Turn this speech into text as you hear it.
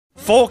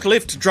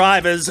Forklift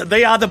drivers,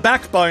 they are the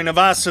backbone of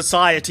our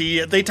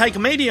society. They take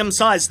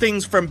medium-sized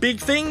things from big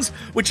things,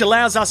 which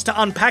allows us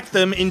to unpack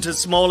them into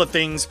smaller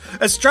things.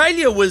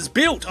 Australia was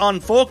built on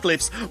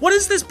forklifts. What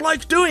is this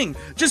bloke doing?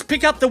 Just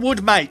pick up the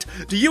wood, mate.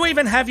 Do you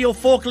even have your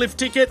forklift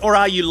ticket, or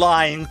are you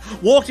lying?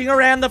 Walking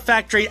around the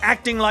factory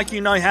acting like you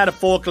know how to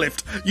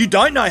forklift. You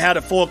don't know how to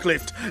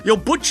forklift. You're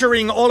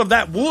butchering all of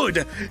that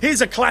wood.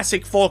 Here's a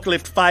classic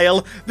forklift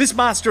fail. This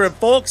master of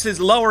forks is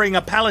lowering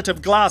a pallet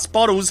of glass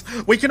bottles.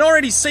 We can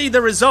already see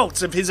the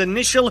results of his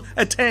initial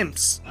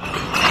attempts.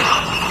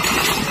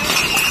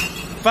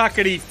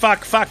 Fuckity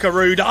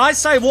fuckaroo. I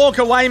say walk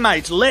away,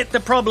 mate. Let the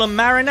problem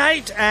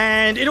marinate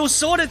and it'll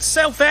sort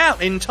itself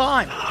out in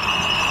time.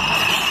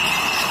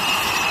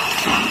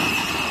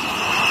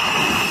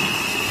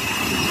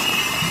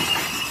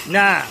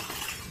 Nah,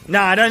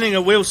 I don't think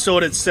it will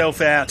sort itself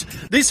out.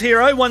 This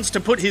hero wants to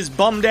put his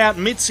bombed-out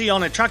Mitzi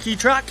on a trucky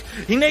truck.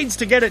 He needs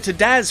to get it to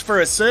Daz for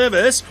a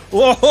service.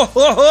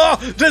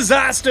 Oh,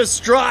 disaster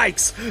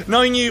strikes!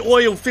 No new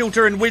oil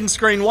filter and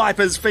windscreen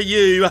wipers for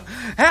you.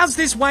 How's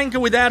this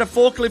wanker without a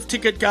forklift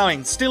ticket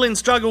going? Still in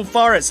Struggle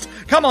Forest.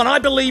 Come on, I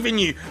believe in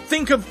you.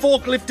 Think of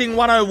forklifting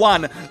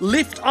 101.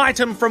 Lift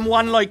item from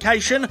one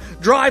location,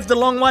 drive the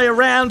long way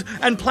around,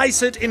 and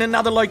place it in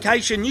another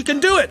location. You can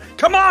do it!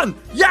 Come on!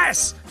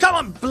 Yes! Come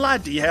on,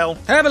 bloody hell.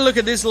 Have a look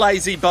at this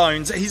lazy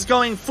bones. He's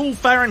going full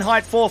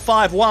Fahrenheit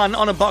 451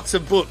 on a box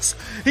of books.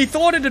 He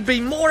thought it'd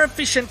be more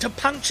efficient to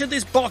puncture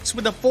this box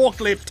with a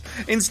forklift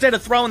instead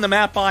of throwing them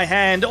out by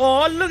hand.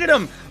 Oh, look at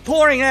him,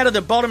 pouring out of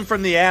the bottom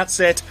from the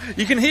outset.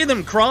 You can hear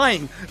them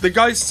crying. The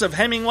ghosts of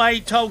Hemingway,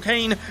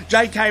 Tolkien,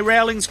 J.K.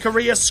 Rowling's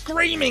career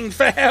screaming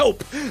for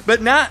help.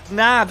 But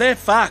nah, they're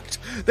fucked.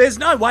 There's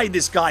no way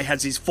this guy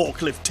has his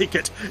forklift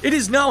ticket. It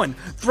is known.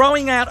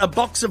 Throwing out a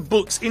box of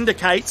books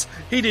indicates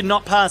he did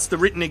not pass the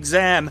written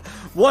exam.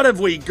 What have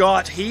we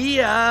got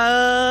here?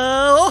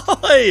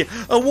 Oi!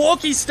 A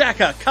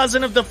walkie-stacker,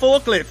 cousin of the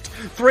forklift.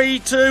 3,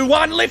 2,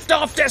 1, lift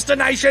off,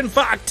 destination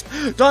fucked.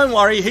 Don't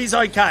worry, he's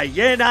okay.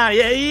 Yeah,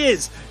 he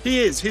is.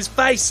 His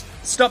face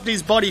stopped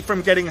his body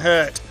from getting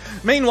hurt.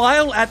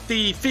 Meanwhile, at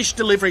the fish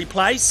delivery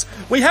place,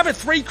 we have a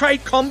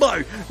 3-crate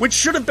combo, which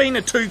should have been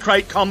a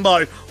 2-crate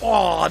combo.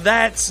 Oh,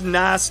 that's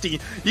nasty.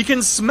 You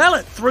can smell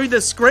it through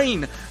the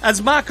screen.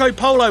 As Marco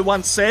Polo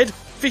once said,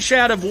 fish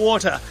out of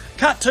water.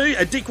 Cut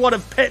to a dickwad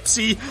of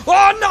Pepsi.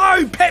 Oh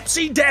no!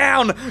 Pepsi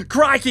down!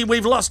 Crikey,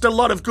 we've lost a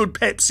lot of good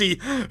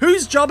Pepsi.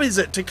 Whose job is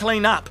it to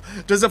clean up?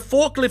 Does a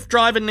forklift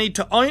driver need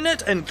to own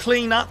it and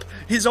clean up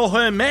his or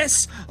her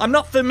mess? I'm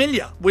not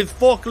familiar with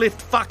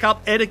forklift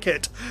fuck-up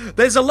etiquette.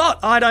 There's a lot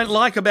I don't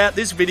like about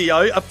this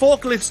video. A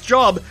forklift's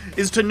job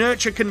is to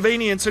nurture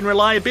convenience and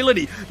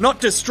reliability,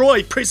 not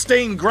destroy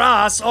pristine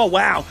grass. Oh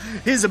wow,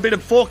 here's a bit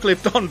of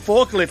forklift on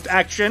forklift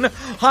action.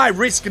 High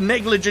risk,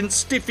 negligent,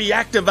 stiffy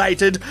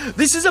activated.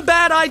 This is a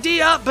bad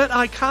idea, but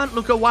I can't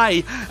look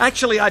away.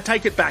 Actually, I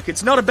take it back.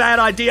 It's not a bad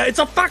idea. It's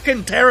a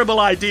fucking terrible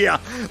idea.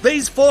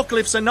 These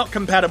forklifts are not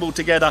compatible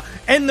together.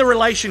 End the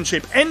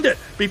relationship. End it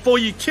before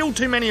you kill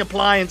too many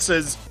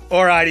appliances.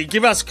 Alrighty,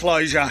 give us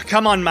closure.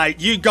 Come on, mate.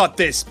 You got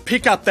this.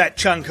 Pick up that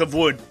chunk of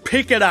wood.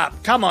 Pick it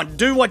up. Come on,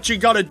 do what you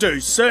gotta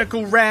do.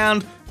 Circle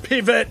round,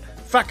 pivot,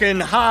 fucking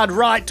hard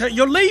right.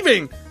 You're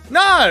leaving.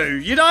 No,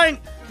 you don't.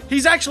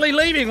 He's actually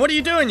leaving. What are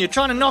you doing? You're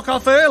trying to knock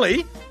off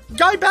early?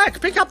 Go back.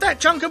 Pick up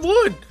that chunk of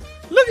wood.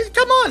 Look,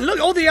 come on. Look,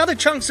 all the other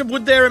chunks of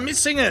wood there are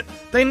missing it.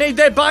 They need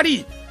their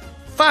buddy.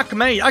 Fuck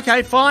me.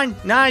 Okay, fine.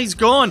 Nah, he's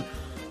gone.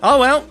 Oh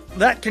well,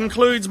 that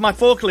concludes my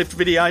forklift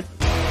video.